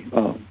probably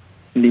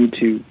need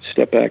to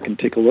step back and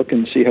take a look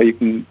and see how you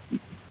can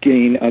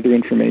gain other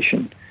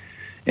information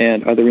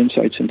and other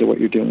insights into what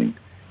you're doing.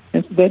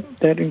 And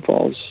that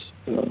involves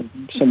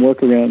some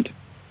work around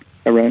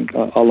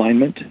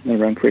alignment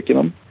and around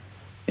curriculum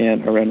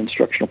and around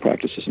instructional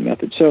practices and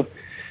methods. So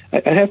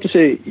I have to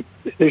say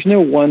there's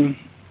no one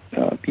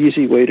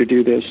easy way to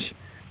do this,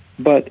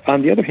 but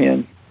on the other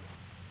hand,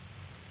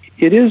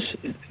 it is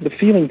the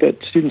feeling that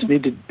students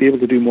need to be able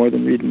to do more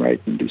than read and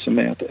write and do some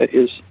math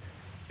is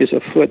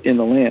a foot in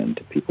the land.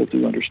 People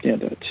do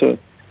understand that. So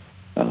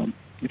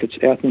if it's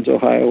Athens,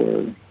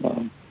 Ohio,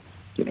 or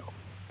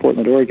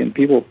Portland, Oregon,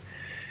 people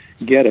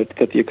get it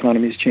that the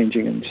economy is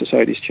changing and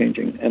society is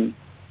changing. And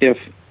if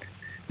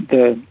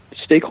the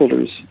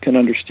stakeholders can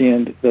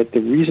understand that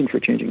the reason for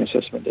changing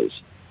assessment is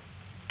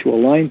to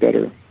align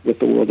better with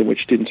the world in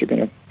which students are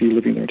going to be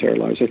living their entire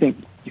lives, I think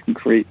you can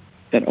create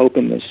an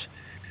openness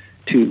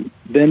to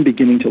then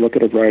beginning to look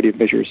at a variety of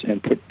measures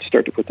and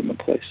start to put them in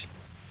place.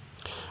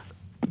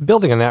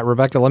 Building on that,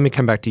 Rebecca, let me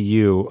come back to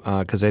you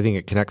because I think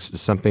it connects to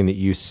something that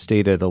you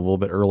stated a little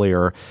bit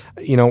earlier.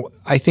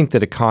 I think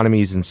that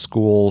economies and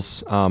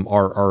schools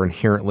are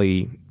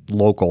inherently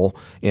local,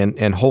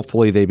 and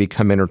hopefully they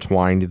become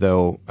intertwined.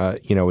 Though,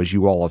 as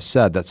you all have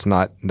said, that's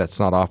not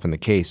often the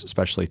case,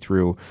 especially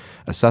through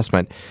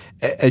assessment.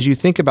 As you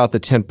think about the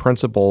 10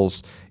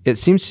 principles, it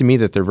seems to me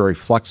that they're very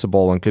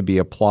flexible and could be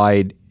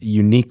applied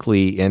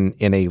uniquely in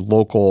a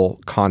local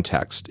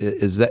context.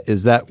 Is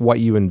that what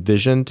you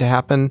envision to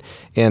happen?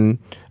 And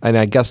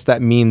I guess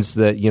that means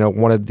that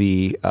one of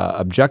the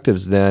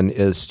objectives then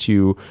is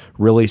to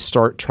really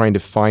start trying to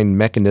find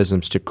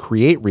mechanisms to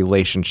create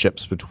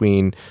relationships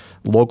between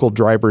local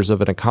drivers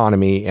of an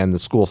economy and the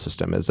school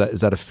system. Is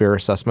that a fair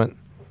assessment?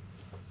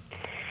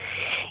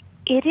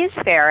 It is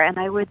fair, and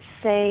I would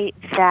say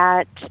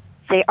that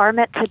they are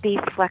meant to be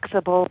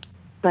flexible,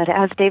 but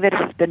as David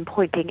has been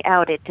pointing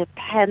out, it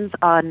depends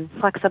on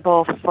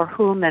flexible for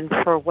whom and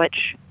for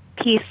which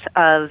piece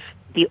of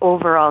the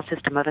overall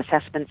system of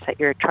assessments that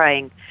you're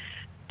trying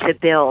to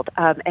build.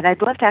 And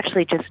I'd love to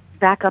actually just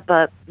back up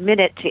a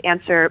minute to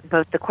answer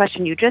both the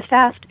question you just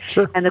asked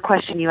and the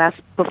question you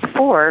asked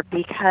before,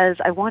 because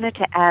I wanted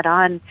to add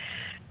on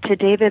to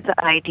David's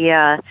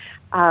idea.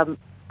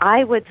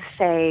 I would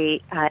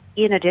say,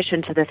 in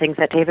addition to the things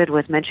that David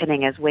was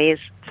mentioning as ways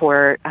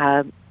for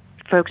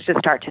folks to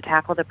start to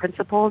tackle the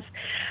principles,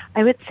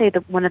 I would say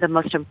that one of the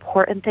most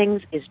important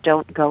things is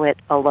don't go it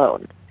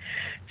alone.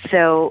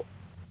 So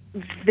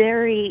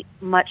very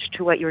much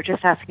to what you were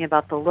just asking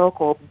about the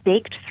local,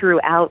 baked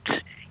throughout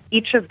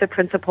each of the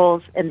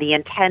principles and the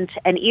intent,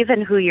 and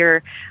even who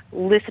you're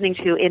listening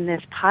to in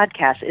this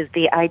podcast, is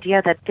the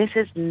idea that this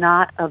is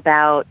not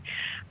about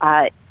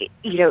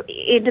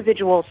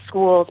individual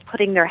schools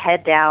putting their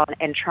head down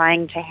and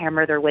trying to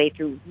hammer their way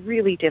through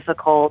really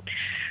difficult,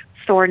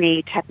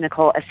 thorny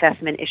technical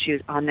assessment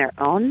issues on their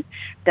own,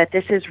 that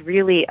this is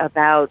really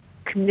about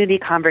community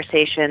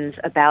conversations,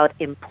 about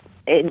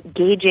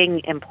engaging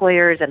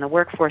employers and the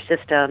workforce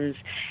systems,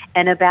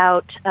 and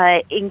about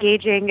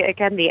engaging,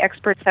 again, the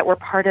experts that were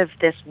part of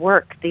this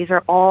work. These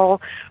are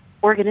all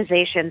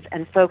organizations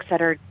and folks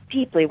that are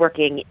deeply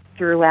working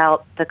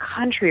throughout the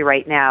country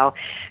right now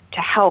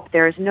to help.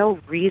 There is no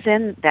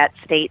reason that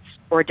states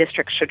or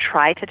districts should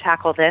try to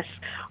tackle this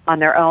on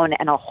their own,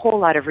 and a whole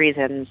lot of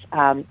reasons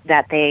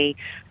that they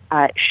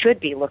should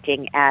be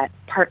looking at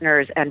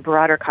partners and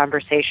broader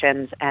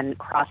conversations and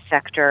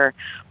cross-sector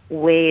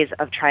ways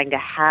of trying to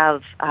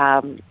have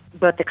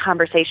both the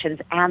conversations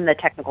and the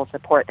technical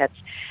support that's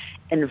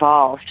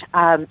involved.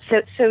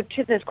 So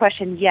to this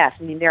question, yes,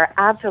 I mean, they're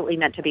absolutely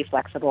meant to be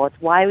flexible. It's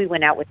why we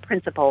went out with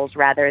principles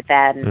rather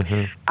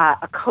than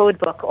a code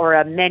book or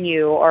a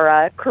menu or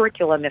a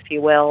curriculum, if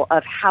you will,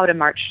 of how to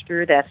march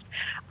through this.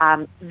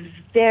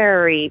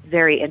 Very,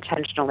 very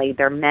intentionally,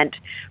 they're meant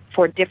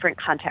for different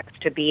contexts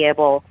to be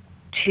able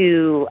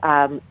to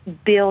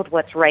build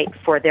what's right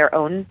for their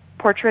own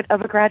portrait of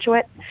a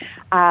graduate.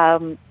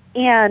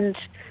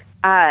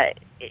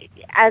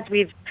 As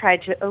we've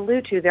tried to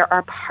allude to, there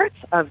are parts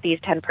of these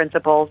 10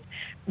 principles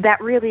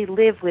that really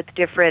live with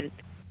different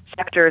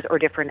sectors or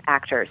different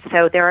actors.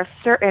 So there are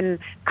certain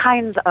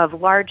kinds of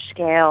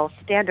large-scale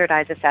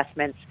standardized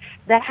assessments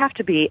that have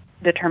to be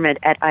determined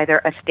at either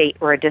a state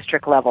or a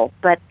district level.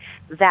 But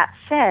that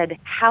said,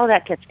 how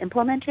that gets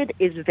implemented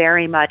is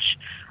very much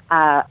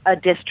a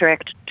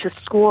district to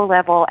school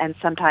level, and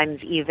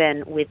sometimes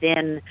even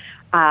within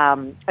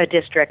a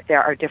district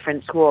there are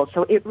different schools.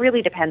 So it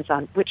really depends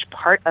on which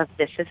part of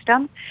the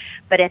system.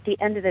 But at the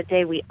end of the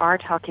day, we are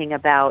talking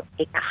about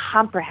a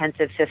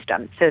comprehensive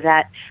system, so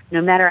that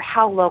no matter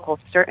how local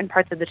certain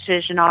parts of the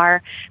decision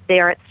are, they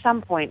are at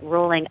some point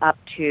rolling up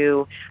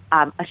to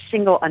a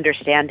single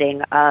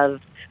understanding of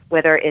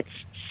whether it's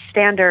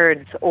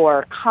standards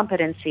or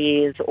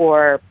competencies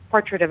or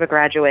portrait of a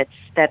graduate,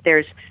 that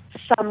there's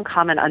some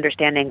common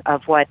understanding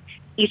of what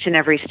each and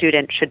every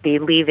student should be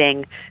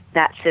leaving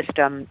that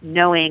system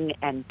knowing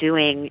and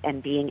doing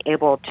and being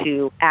able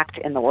to act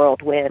in the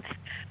world with.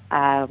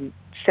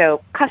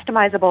 So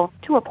customizable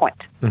to a point.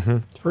 Mm-hmm.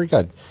 Very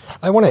good.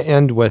 I want to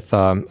end with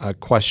a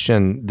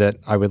question that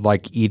I would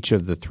like each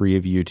of the three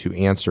of you to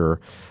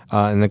answer.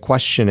 And the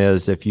question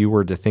is, if you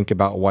were to think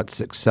about what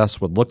success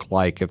would look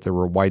like if there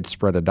were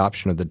widespread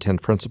adoption of the 10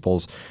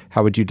 principles,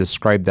 how would you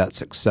describe that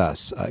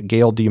success?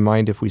 Gail, do you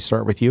mind if we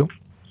start with you?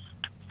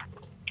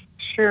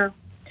 Sure.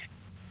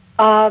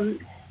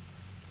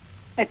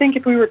 I think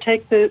if we were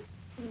to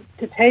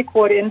take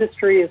what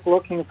industry is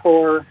looking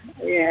for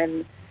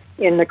in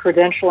the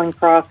credentialing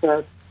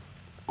process,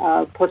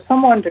 for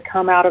someone to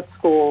come out of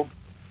school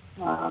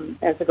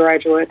as a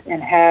graduate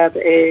and have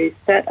a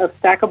set of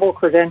stackable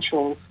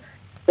credentials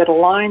that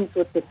aligns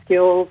with the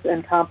skills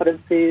and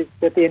competencies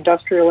that the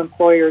industrial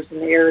employers in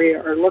the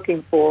area are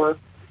looking for,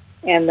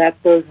 and that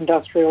those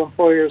industrial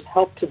employers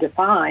help to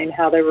define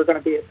how they were going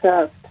to be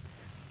assessed,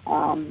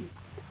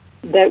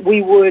 that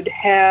we would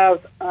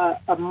have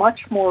a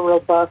much more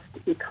robust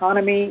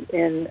economy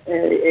in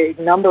a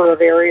number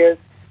of areas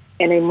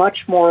and a much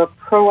more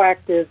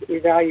proactive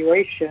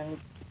evaluation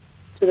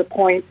to the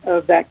point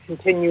of that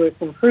continuous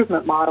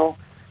improvement model,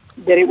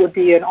 that it would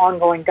be an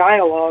ongoing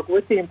dialogue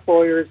with the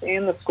employers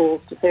and the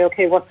schools to say,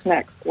 okay, what's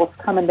next? What's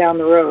coming down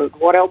the road?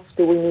 What else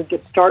do we need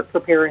to start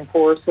preparing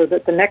for so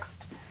that the next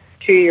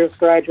 2 years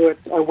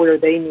graduates are where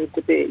they need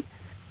to be?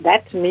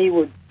 That, to me,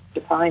 would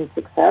define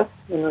success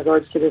in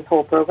regards to this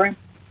whole program.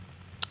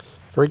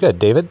 Very good.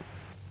 David?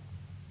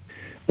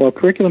 Well,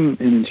 curriculum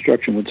and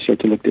instruction would start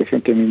to look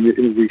different. I mean, it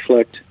would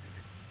reflect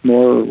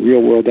more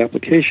real-world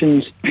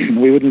applications.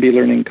 We wouldn't be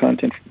learning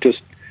content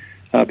just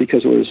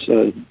because it was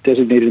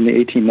designated in the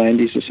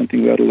 1890s as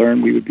something we ought to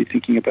learn. We would be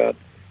thinking about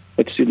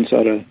what students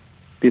ought to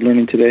be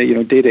learning today. You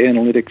know, data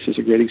analytics is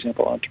a great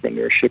example.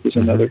 Entrepreneurship is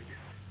another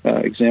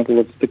example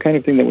of the kind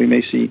of thing that we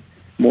may see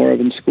more of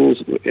in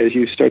schools as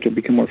you start to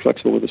become more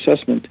flexible with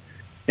assessment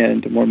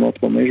and more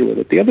multiple measure with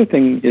it. The other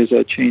thing is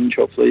a change,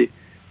 hopefully,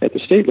 at the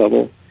state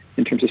level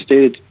in terms of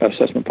state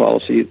assessment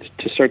policy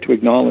to start to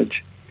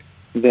acknowledge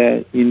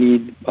that you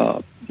need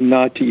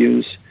not to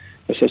use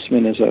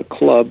assessment as a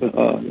club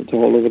to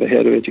hold over the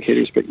head of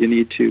educators, but you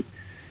need to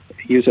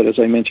use it, as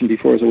I mentioned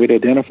before, as a way to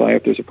identify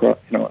if there's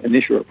an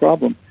issue or a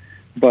problem,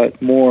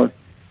 but more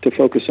to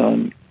focus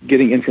on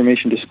getting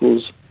information to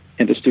schools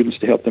and to students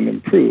to help them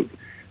improve.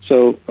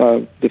 So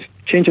the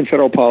change in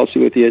federal policy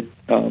with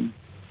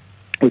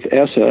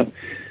ESSA,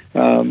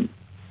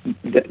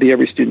 the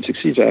Every Student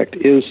Succeeds Act,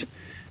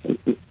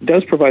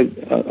 does provide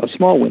a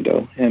small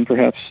window and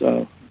perhaps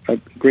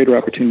greater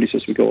opportunities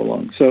as we go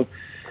along. So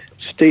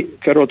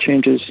federal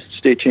changes,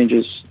 state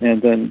changes,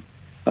 and then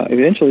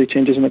eventually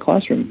changes in the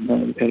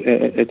classroom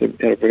at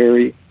a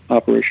very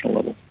operational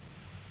level.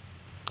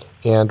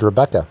 And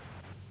Rebecca?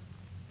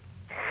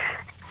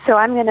 So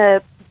I'm going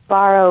to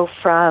borrow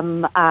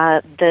from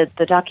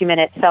the document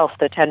itself,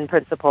 the 10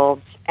 principles,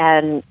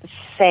 and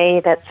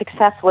say that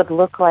success would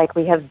look like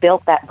we have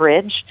built that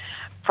bridge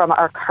from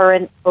our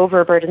current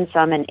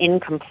overburdensome and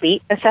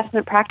incomplete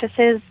assessment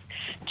practices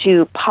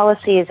to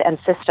policies and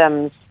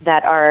systems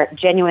that are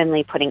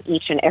genuinely putting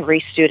each and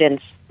every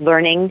student's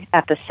learning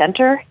at the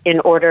center in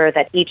order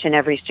that each and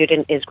every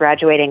student is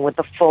graduating with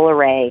the full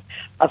array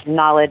of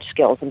knowledge,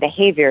 skills, and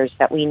behaviors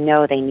that we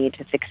know they need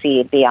to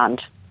succeed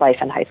beyond life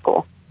in high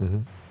school. Mm-hmm.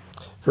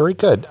 Very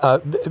good.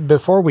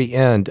 Before we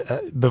end,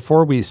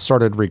 before we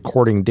started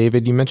recording,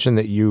 David, you mentioned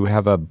that you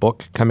have a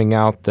book coming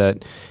out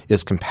that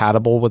is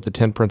compatible with the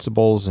 10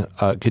 principles.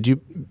 Could you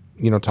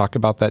talk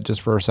about that just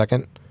for a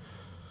second?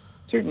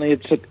 Certainly.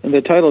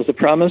 The title is The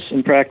Promise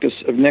and Practice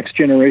of Next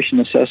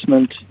Generation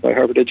Assessment by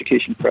Harvard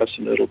Education Press,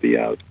 and it'll be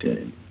out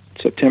in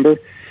September.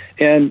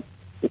 And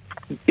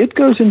it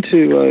goes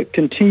into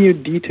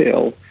continued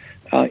detail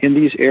in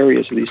these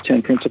areas of these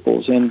 10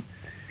 principles and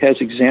has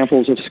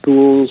examples of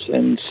schools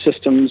and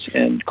systems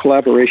and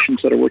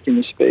collaborations that are working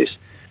in this space,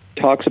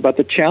 talks about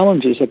the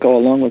challenges that go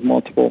along with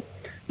multiple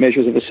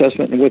measures of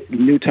assessment and with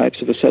new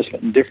types of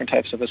assessment and different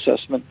types of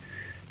assessment.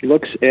 It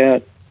looks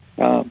at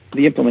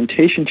the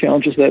implementation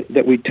challenges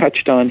that we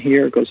touched on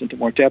here, goes into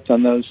more depth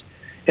on those,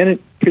 and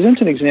it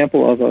presents an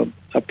example of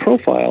a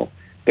profile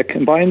that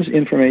combines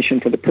information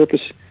for the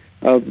purpose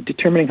of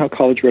determining how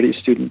college-ready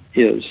a student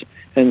is,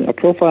 and a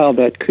profile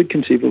that could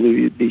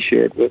conceivably be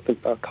shared with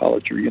a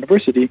college or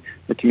university,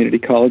 a community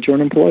college or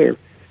an employer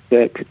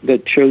that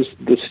shows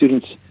the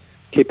student's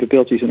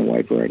capabilities in a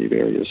wide variety of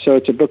areas. So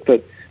it's a book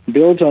that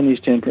builds on these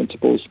 10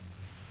 principles,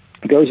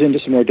 goes into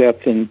some more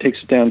depth, and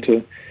takes it down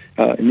to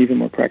an even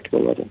more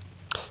practical level.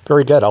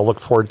 Very good. I'll look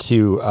forward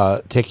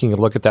to taking a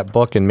look at that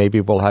book, and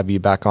maybe we'll have you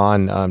back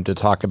on to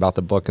talk about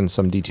the book in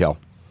some detail.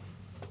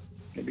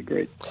 That'd be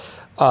great.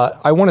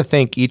 I want to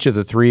thank each of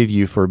the three of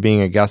you for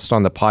being a guest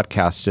on the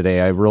podcast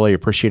today. I really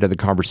appreciated the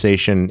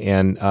conversation,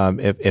 and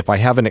if I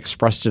haven't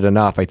expressed it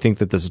enough, I think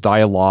that this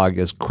dialogue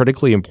is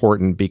critically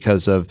important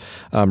because of,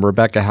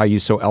 Rebecca, how you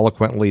so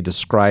eloquently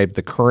described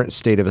the current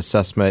state of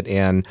assessment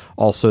and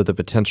also the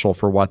potential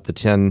for what the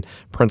 10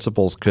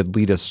 principles could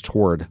lead us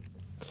toward.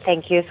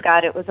 Thank you,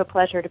 Scott. It was a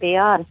pleasure to be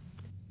on.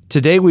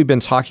 Today, we've been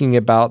talking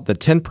about the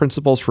 10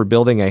 principles for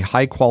building a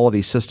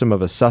high-quality system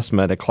of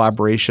assessment, a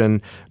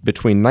collaboration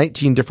between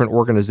 19 different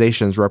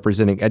organizations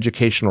representing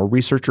educational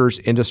researchers,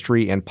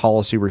 industry, and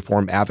policy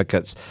reform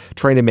advocates,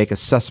 trying to make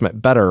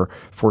assessment better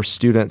for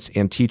students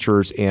and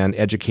teachers and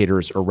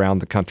educators around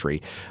the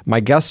country. My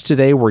guests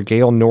today were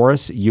Gail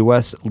Norris,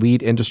 U.S.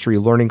 Lead Industry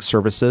Learning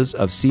Services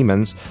of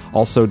Siemens,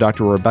 also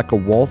Dr. Rebecca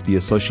Wolf, the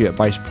Associate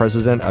Vice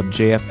President of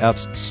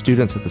JFF's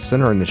Students at the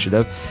Center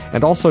Initiative,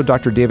 and also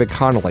Dr. David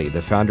Connolly,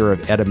 the founder of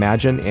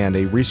EdImagine and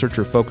a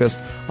researcher focused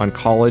on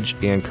college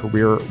and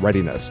career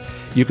readiness.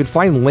 You can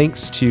find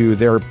links to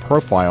their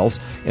profiles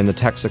in the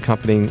text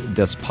accompanying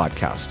this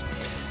podcast.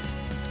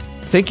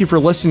 Thank you for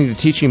listening to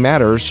Teaching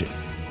Matters.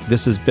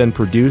 This has been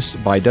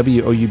produced by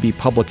WOUB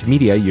Public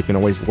Media. You can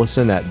always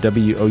listen at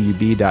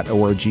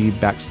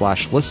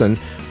woub.org/listen.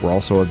 We're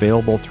also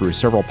available through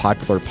several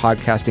popular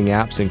podcasting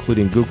apps,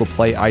 including Google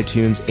Play,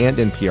 iTunes, and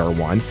NPR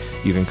One.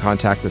 You can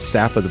contact the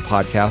staff of the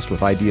podcast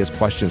with ideas,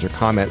 questions, or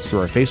comments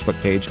through our Facebook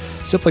page.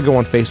 Simply go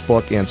on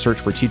Facebook and search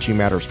for Teaching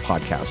Matters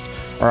Podcast.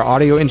 Our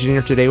audio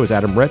engineer today was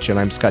Adam Rich, and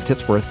I'm Scott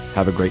Titsworth.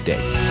 Have a great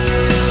day.